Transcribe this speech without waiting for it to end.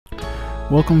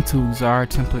Welcome to Xara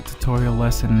template tutorial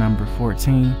lesson number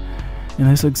 14. In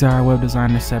this Xara Web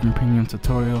Designer 7 Premium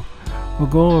tutorial, we'll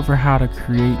go over how to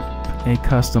create a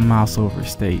custom MouseOver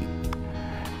state.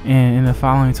 And in the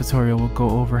following tutorial, we'll go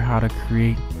over how to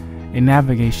create a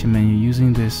navigation menu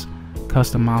using this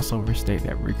custom MouseOver state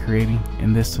that we're creating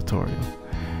in this tutorial.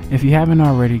 If you haven't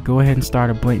already, go ahead and start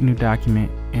a blank new document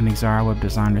in Xara Web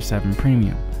Designer 7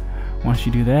 Premium. Once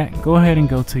you do that, go ahead and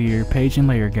go to your page and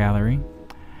layer gallery.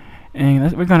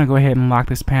 And we're going to go ahead and lock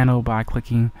this panel by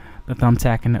clicking the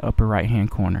thumbtack in the upper right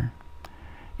hand corner.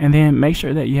 And then make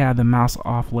sure that you have the mouse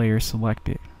off layer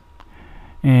selected.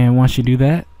 And once you do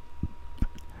that,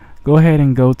 go ahead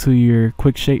and go to your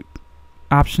quick shape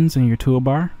options in your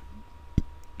toolbar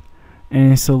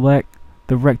and select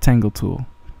the rectangle tool.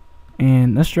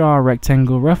 And let's draw a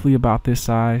rectangle roughly about this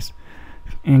size,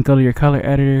 and go to your color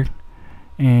editor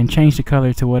and change the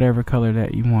color to whatever color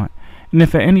that you want. And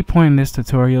if at any point in this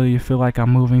tutorial you feel like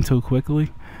I'm moving too quickly,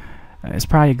 it's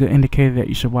probably a good indicator that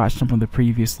you should watch some of the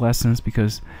previous lessons,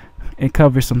 because it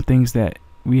covers some things that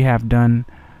we have done,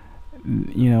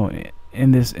 you know,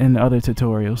 in the other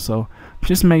tutorials. So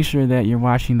just make sure that you're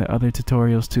watching the other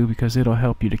tutorials too, because it'll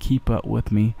help you to keep up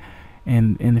with me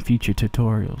in the future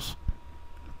tutorials.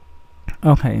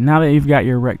 Okay, now that you've got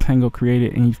your rectangle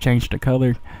created and you've changed the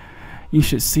color, you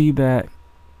should see that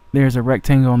there's a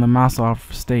rectangle on the mouse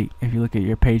off state if you look at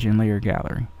your page and layer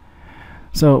gallery.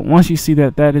 So once you see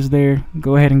that that is there,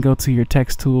 go ahead and go to your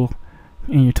text tool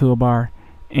in your toolbar,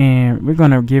 and we're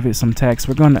going to give it some text.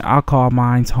 I'll call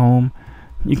mine's home.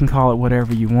 You can call it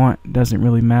whatever you want, doesn't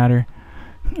really matter.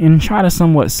 And try to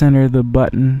somewhat center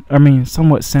the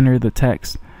somewhat center the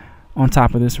text on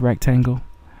top of this rectangle.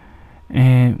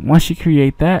 And once you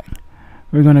create that,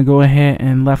 we're going to go ahead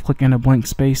and left click in a blank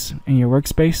space in your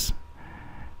workspace,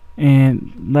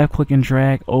 and left click and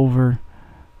drag over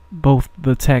both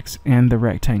the text and the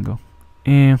rectangle.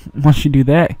 And once you do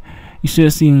that, you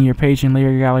should see in your page and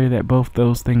layer gallery that both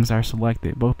those things are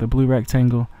selected, both the blue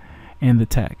rectangle and the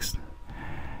text.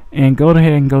 And go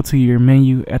ahead and go to your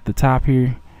menu at the top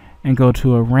here and go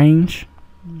to Arrange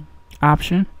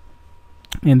option,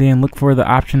 and then look for the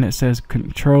option that says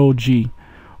Control G,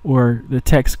 or the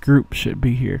text group should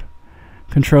be here.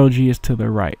 Control G is to the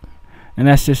right, and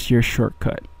that's just your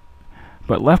shortcut.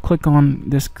 But left click on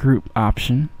this group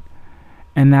option,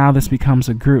 and now this becomes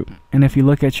a group. And if you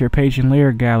look at your page and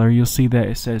layer gallery, you'll see that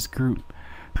it says group,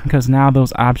 because now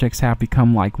those objects have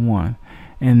become like one,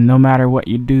 and no matter what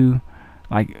you do,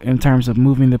 like in terms of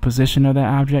moving the position of that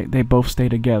object, they both stay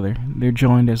together. They're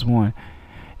joined as one.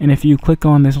 And if you click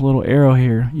on this little arrow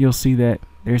here, you'll see that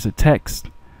there's a text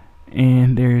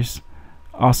and there's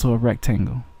also a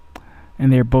rectangle,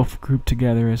 and they're both grouped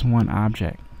together as one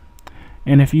object.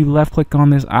 And if you left click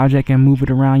on this object and move it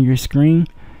around your screen,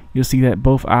 you'll see that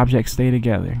both objects stay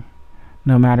together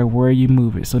no matter where you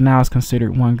move it. So now it's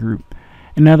considered one group.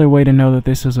 Another way to know that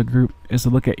this is a group is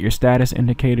to look at your status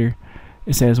indicator.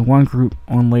 It says one group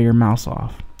on layer mouse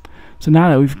off. So now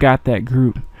that we've got that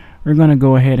group, we're going to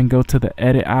go ahead and go to the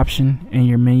edit option in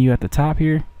your menu at the top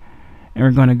here, and we're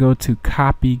going to go to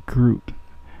copy group,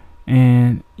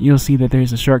 and you'll see that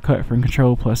there's a shortcut for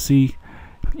Control+C.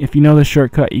 If you know the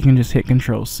shortcut, you can just hit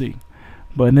Control+C,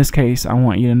 but in this case I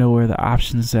want you to know where the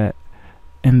options at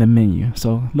in the menu.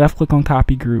 So left click on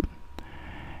copy group,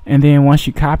 and then once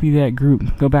you copy that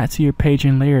group, go back to your page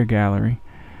and layer gallery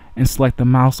and select the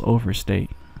MouseOver state.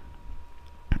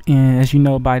 And as you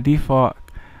know, by default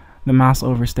the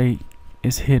MouseOver state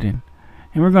is hidden,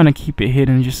 and we're going to keep it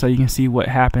hidden just so you can see what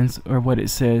happens, or what it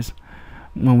says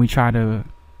when we try to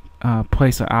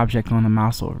place an object on the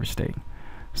MouseOver state.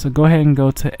 So go ahead and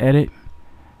go to edit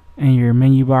in your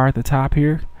menu bar at the top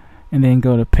here, and then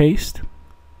go to paste,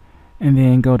 and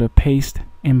then go to paste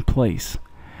in place.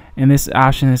 And this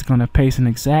option is going to paste an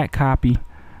exact copy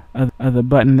of the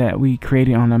button that we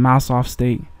created on the mouse off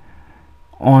state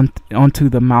onto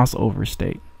the MouseOver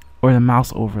state, or the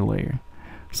MouseOver layer.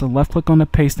 So left click on the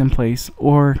paste in place,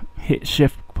 or hit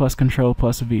Shift plus Control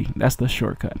plus V. That's the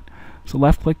shortcut. So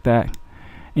left click that,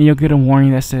 and you'll get a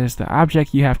warning that says the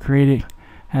object you have created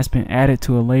has been added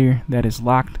to a layer that is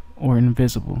locked or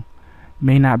invisible. You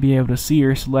may not be able to see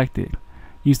or select it.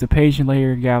 Use the page and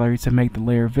layer gallery to make the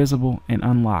layer visible and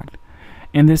unlocked.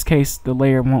 In this case, the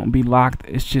layer won't be locked,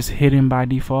 it's just hidden by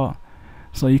default.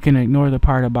 So you can ignore the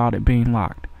part about it being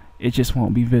locked. It just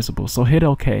won't be visible. So hit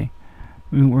OK.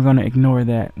 We're going to ignore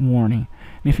that warning.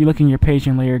 And if you look in your page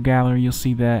and layer gallery, you'll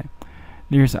see that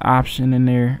there's an option in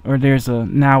there, or there's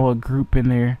now a group in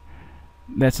there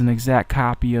that's an exact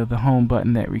copy of the home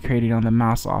button that we created on the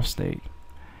mouse off state.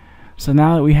 So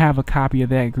now that we have a copy of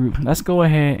that group, let's go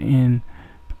ahead and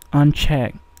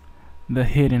uncheck the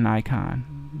hidden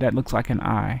icon that looks like an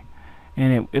eye,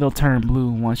 and it'll turn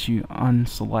blue once you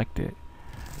unselect it.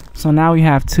 So now we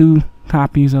have two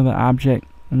copies of the object,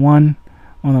 one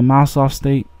on the mouse off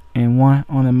state and one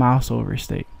on the mouse over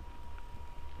state.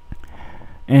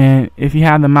 And if you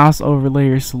have the mouse over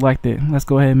layer selected, let's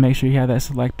go ahead and make sure you have that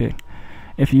selected.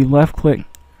 If you left click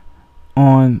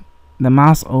on the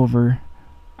mouse over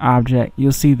object,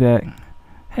 you'll see that,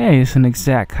 hey, it's an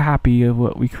exact copy of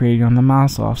what we created on the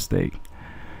mouse off state.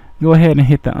 Go ahead and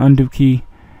hit the undo key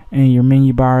in your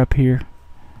menu bar up here,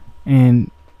 and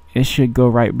it should go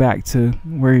right back to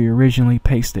where you originally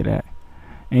pasted at,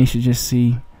 and you should just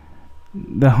see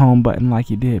the home button like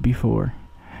you did before.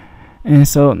 And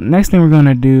so next thing we're going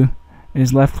to do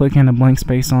is left click in the blank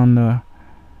space on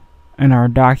in our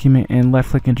document and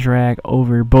left click and drag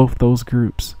over both those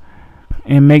groups,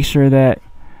 and make sure that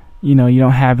you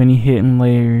don't have any hidden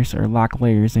layers or locked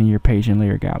layers in your page and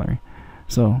layer gallery.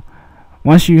 So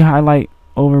once you highlight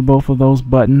over both of those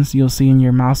buttons, you'll see in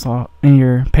your in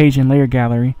your page and layer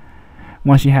gallery,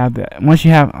 once you have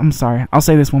I'll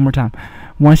say this one more time.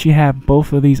 Once you have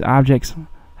both of these objects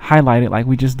highlighted like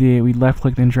we just did, we left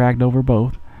clicked and dragged over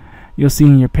both, you'll see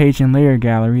in your page and layer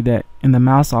gallery that in the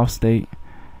mouse off state,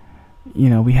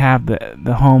 we have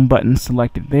the home button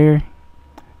selected there,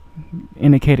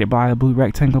 indicated by a blue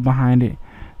rectangle behind it,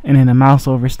 and in the mouse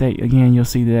over state, again, you'll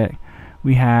see that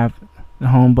we have the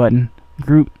home button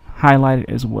group highlighted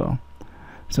as well.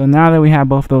 So now that we have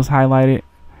both those highlighted,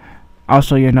 I'll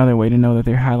show you another way to know that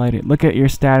they're highlighted. Look at your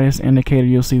status indicator.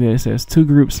 You'll see that it says 2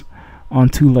 groups on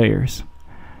 2 layers.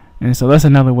 And so that's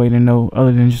another way to know,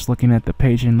 other than just looking at the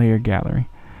page and layer gallery.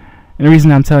 And the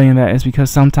reason I'm telling you that is because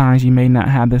sometimes you may not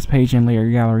have this page and layer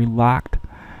gallery locked.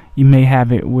 You may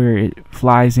have it where it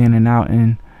flies in and out,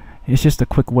 and it's just a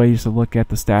quick way to look at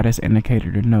the status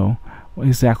indicator to know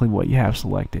exactly what you have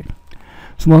selected.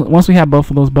 So once we have both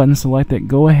of those buttons selected,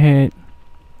 go ahead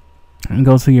and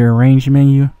go to your arrange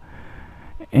menu,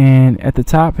 and at the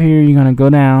top here you're going to go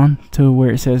down to where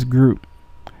it says group,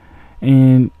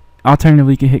 and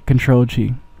alternatively you can hit Control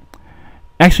G.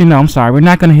 Actually, no, I'm sorry, we're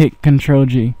not going to hit Control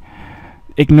G.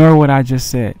 Ignore what I just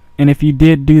said, and if you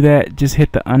did do that, just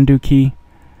hit the undo key.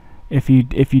 If you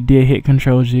did hit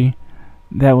Control G,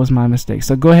 that was my mistake.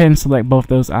 So go ahead and select both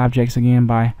those objects again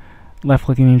by left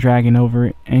clicking and dragging over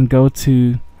it, and go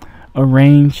to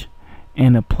arrange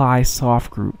and apply soft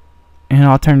group, and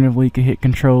alternatively you can hit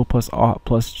Control plus Alt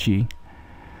plus G.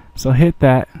 So hit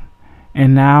that,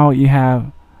 and now you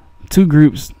have 2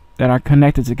 groups that are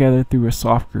connected together through a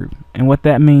soft group. And what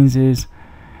that means is,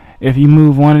 if you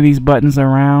move one of these buttons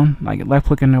around, like left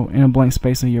click in a blank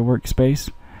space of your workspace,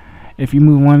 if you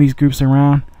move one of these groups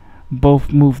around,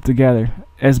 both move together.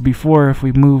 As before, if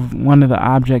we move one of the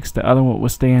objects, the other one will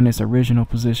stay in its original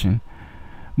position.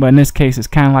 But in this case, it's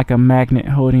kind of like a magnet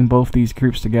holding both these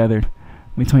groups together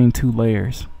between 2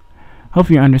 layers. Hope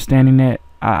you're understanding that.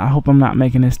 I hope I'm not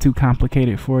making this too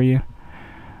complicated for you.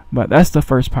 But that's the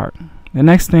first part. The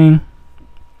next thing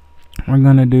we're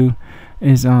going to do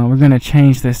is we're going to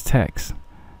change this text.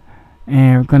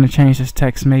 And we're going to change this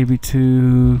text maybe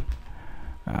to,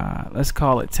 let's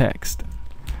call it text.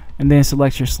 And then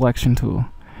select your selection tool.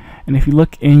 And if you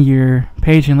look in your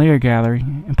page and layer gallery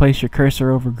and place your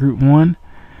cursor over group 1,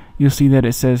 you'll see that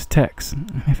it says text.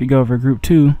 If you go over group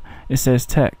 2, it says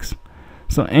text.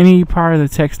 So any part of the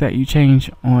text that you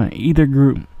change on either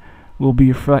group will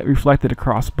be reflected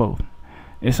across both.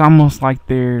 It's almost like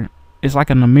it's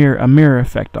like a mirror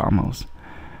effect almost,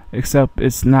 except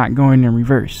it's not going in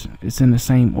reverse. It's in the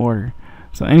same order.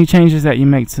 So any changes that you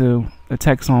make to the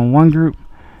text on one group,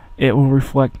 it will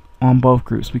reflect on both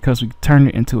groups because we turned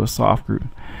it into a soft group.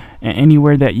 And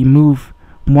anywhere that you move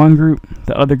one group,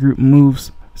 the other group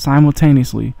moves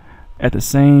simultaneously at the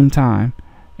same time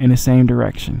in the same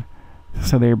direction.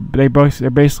 So they're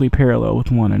basically parallel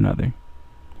with one another.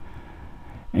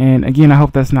 And again, I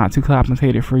hope that's not too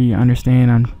complicated for you to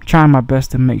understand. I'm trying my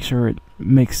best to make sure it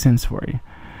makes sense for you.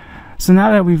 So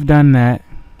now that we've done that,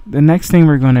 the next thing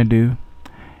we're going to do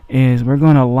is we're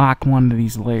going to lock one of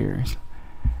these layers.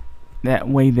 That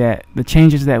way that the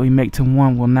changes that we make to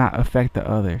one will not affect the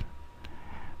other.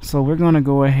 So we're going to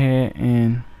go ahead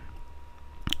and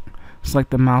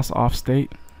select the mouse off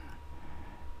state,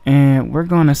 and we're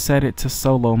going to set it to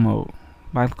solo mode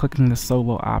by clicking the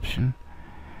solo option.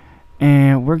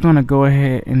 And we're going to go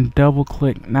ahead and double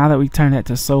click. Now that we turn that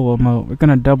to solo mode, we're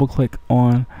going to double click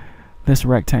on this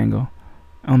rectangle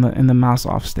in the mouse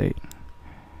off state.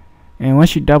 And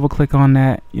once you double click on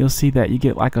that, you'll see that you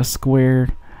get like a square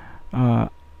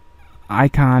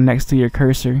icon next to your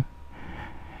cursor.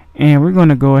 And we're going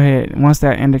to go ahead, once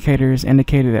that indicator is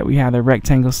indicated that we have the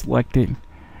rectangle selected,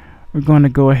 we're going to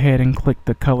go ahead and click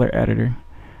the color editor,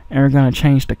 and we're going to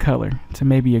change the color to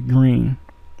maybe a green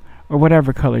or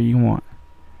whatever color you want.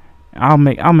 I'll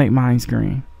make mine's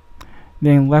green.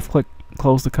 Then left click,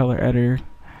 close the color editor,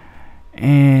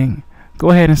 and go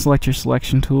ahead and select your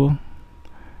selection tool.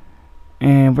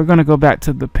 And we're going to go back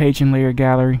to the page and layer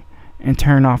gallery and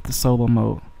turn off the solo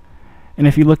mode. And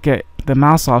if you look at the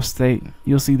mouse off state,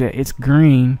 you'll see that it's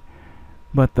green,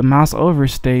 but the mouse over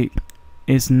state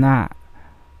is not.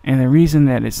 And the reason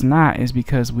that it's not is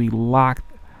because we locked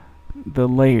the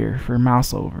layer for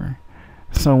mouse over.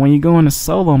 So when you go into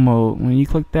solo mode, when you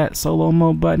click that solo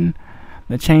mode button,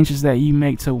 the changes that you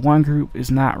make to one group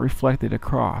is not reflected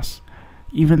across.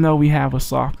 Even though we have a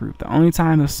soft group, the only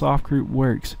time the soft group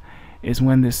works is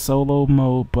when this solo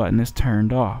mode button is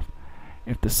turned off.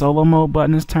 If the solo mode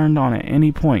button is turned on at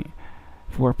any point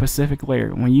for a specific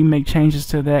layer, when you make changes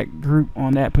to that group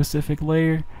on that specific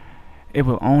layer, it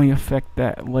will only affect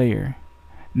that layer,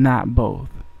 not both.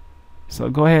 So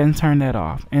go ahead and turn that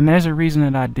off. And there's a reason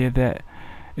that I did that,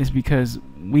 is because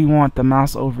we want the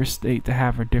mouse over state to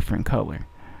have a different color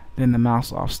than the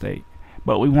mouse off state,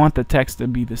 but we want the text to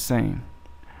be the same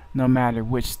no matter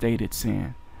which state it's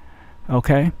in.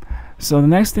 Okay, so the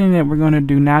next thing that we're going to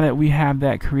do now that we have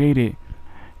that created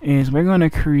is we're going to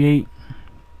create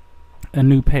a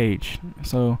new page.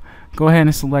 So go ahead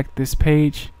and select this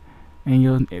page,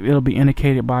 and it'll be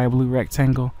indicated by a blue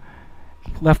rectangle.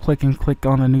 Left click and click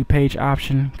on the new page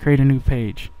option, create a new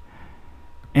page.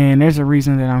 And there's a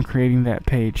reason that I'm creating that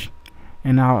page,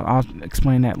 and I'll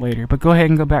explain that later. But go ahead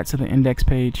and go back to the index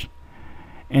page,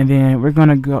 and then we're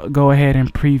going to go ahead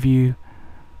and preview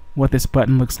what this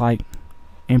button looks like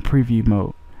in preview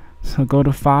mode. So go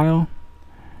to File,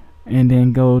 and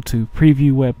then go to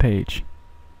Preview Web Page,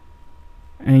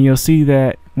 and you'll see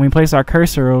that when we place our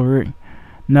cursor over it,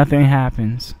 nothing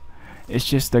happens. It's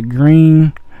just a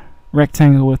green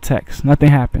rectangle with text. Nothing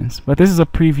happens. But this is a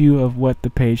preview of what the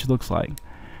page looks like.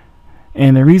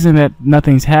 And the reason that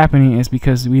nothing's happening is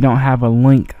because we don't have a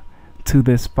link to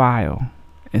this file.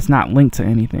 It's not linked to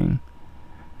anything.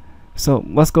 So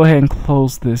let's go ahead and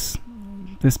close this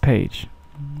page.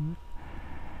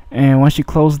 And once you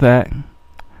close that,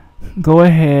 go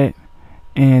ahead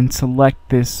and select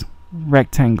this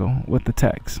rectangle with the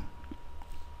text.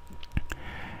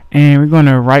 And we're going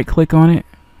to right click on it,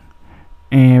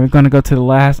 and we're going to go to the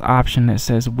last option that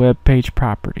says Web Page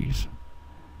Properties.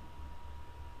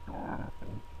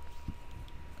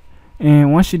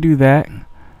 And once you do that,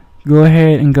 go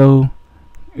ahead and go,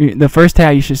 the first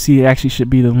tab you should see actually should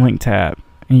be the link tab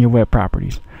in your web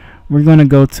properties. We're going to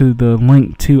go to the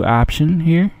link to option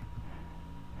here,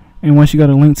 and once you go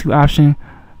to link to option,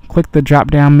 click the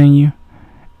drop down menu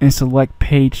and select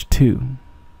page 2.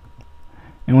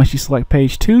 And once you select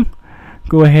page 2,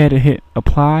 go ahead and hit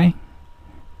apply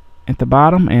at the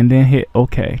bottom, and then hit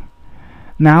OK.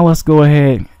 Now let's go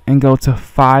ahead and go to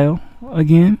File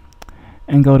again,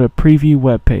 and go to Preview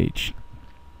Web Page.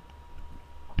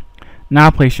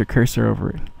 Now place your cursor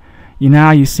over it.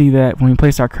 Now you see that when we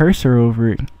place our cursor over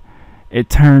it, it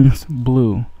turns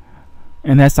blue,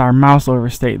 and that's our mouse over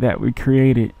state that we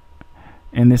created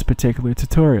in this particular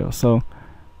tutorial. So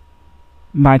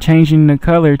by changing the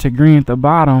color to green at the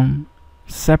bottom,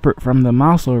 separate from the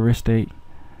mouse over state,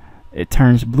 it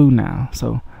turns blue now.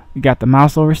 So you got the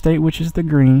mouse over state, which is the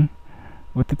green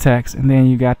with the text, and then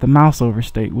you got the mouse over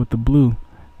state with the blue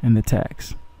in the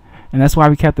text. And that's why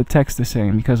we kept the text the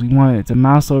same, because we wanted the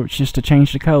mouse over just to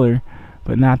change the color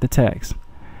but not the text.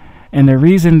 And the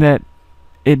reason that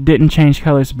it didn't change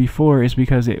colors before is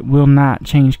because it will not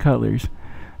change colors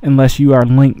unless you are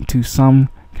linked to some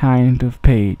kind of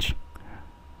page,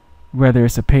 whether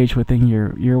it's a page within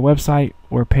your website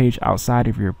or a page outside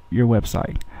of your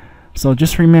website. So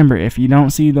just remember, if you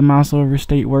don't see the mouse over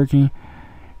state working,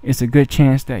 it's a good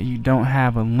chance that you don't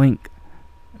have a link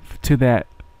to that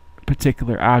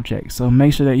particular object. So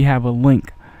make sure that you have a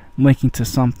link linking to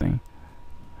something,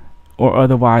 or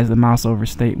otherwise the mouse over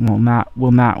state will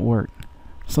not work.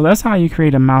 So that's how you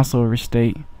create a mouse over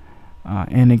state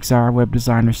in Xara Web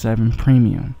Designer 7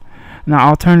 Premium. Now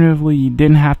alternatively, you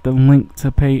didn't have to link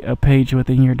to a page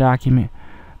within your document.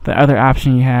 The other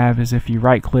option you have is if you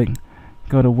right click,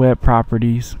 go to Web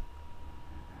Properties,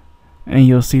 and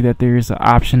you'll see that there is an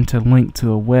option to link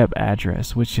to a web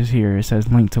address, which is here. It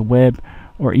says link to web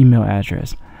or email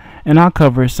address. And I'll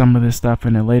cover some of this stuff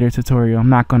in a later tutorial. I'm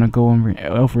not going to go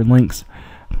over links.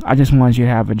 I just wanted you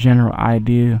to have a general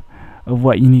idea of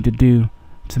what you need to do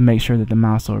to make sure that the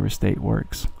mouse over state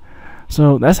works.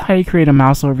 So that's how you create a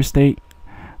mouse over state.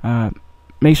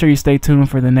 Make sure you stay tuned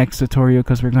for the next tutorial,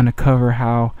 because we're going to cover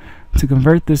how to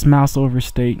convert this mouse over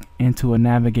state into a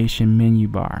navigation menu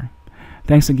bar.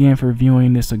 Thanks again for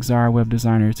viewing this Xara Web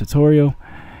Designer tutorial,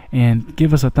 and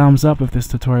give us a thumbs up if this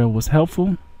tutorial was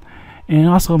helpful, and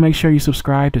also make sure you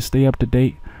subscribe to stay up to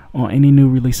date on any new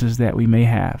releases that we may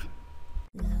have.